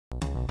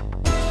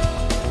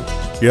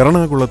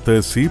എറണാകുളത്ത്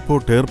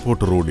seaport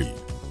airport റോഡിൽ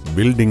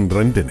building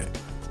റെന്റിന്.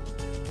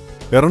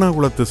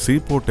 എറണാകുളത്ത്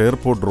seaport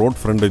airport road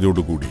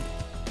ഫ്രണ്ടേജോടുകൂടി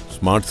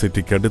smart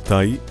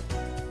സിറ്റിക്കടുത്തായി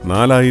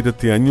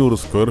 4500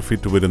 square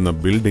feet വരുന്ന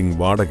ബിൽഡിംഗ്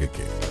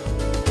വാടകയ്ക്ക്.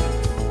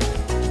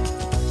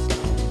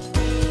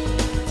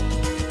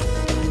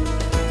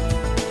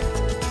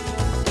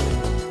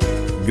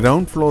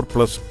 Ground floor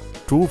plus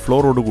 2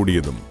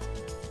 ഫ്ലോറോടുകൂടിയതും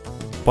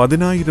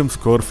 10,000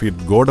 square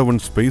feet godown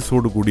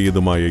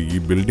സ്പേസോടുകൂടിയതുമായ ഈ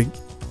ബിൽഡിംഗ്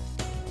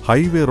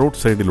ഹൈവേ റോഡ്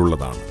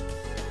സൈഡിലുള്ളതാണ്.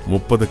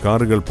 30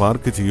 കാറുകൾ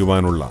പാർക്ക്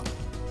ചെയ്യുവാനുള്ള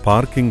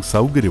പാർക്കിംഗ്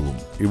സൗകര്യവും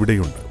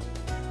ഇവിടെയുണ്ട്.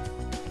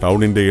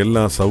 ടൗണിന്റെ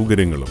എല്ലാ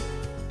സൗകര്യങ്ങളും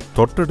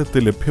തൊട്ടടുത്ത്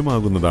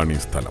ലഭ്യമാകുന്നതാണ് ഈ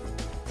സ്ഥലം.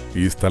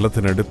 ഈ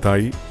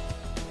സ്ഥലത്തിനടുത്തായി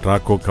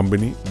ട്രാക്കോ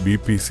കമ്പനി,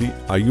 BPC,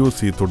 IOC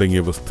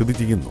തുടങ്ങിയവ സ്ഥിതി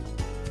ചെയ്യുന്നു.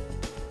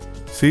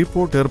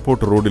 സീപോർട്ട്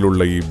എയർപോർട്ട്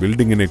റോഡിലുള്ള ഈ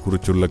ബിൽഡിംഗിനെ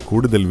കുറിച്ചുള്ള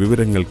കൂടുതൽ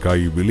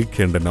വിവരങ്ങൾക്കായി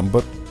വിളിക്കേണ്ട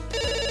നമ്പർ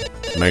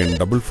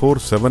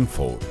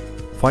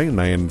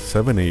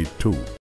 9447459782.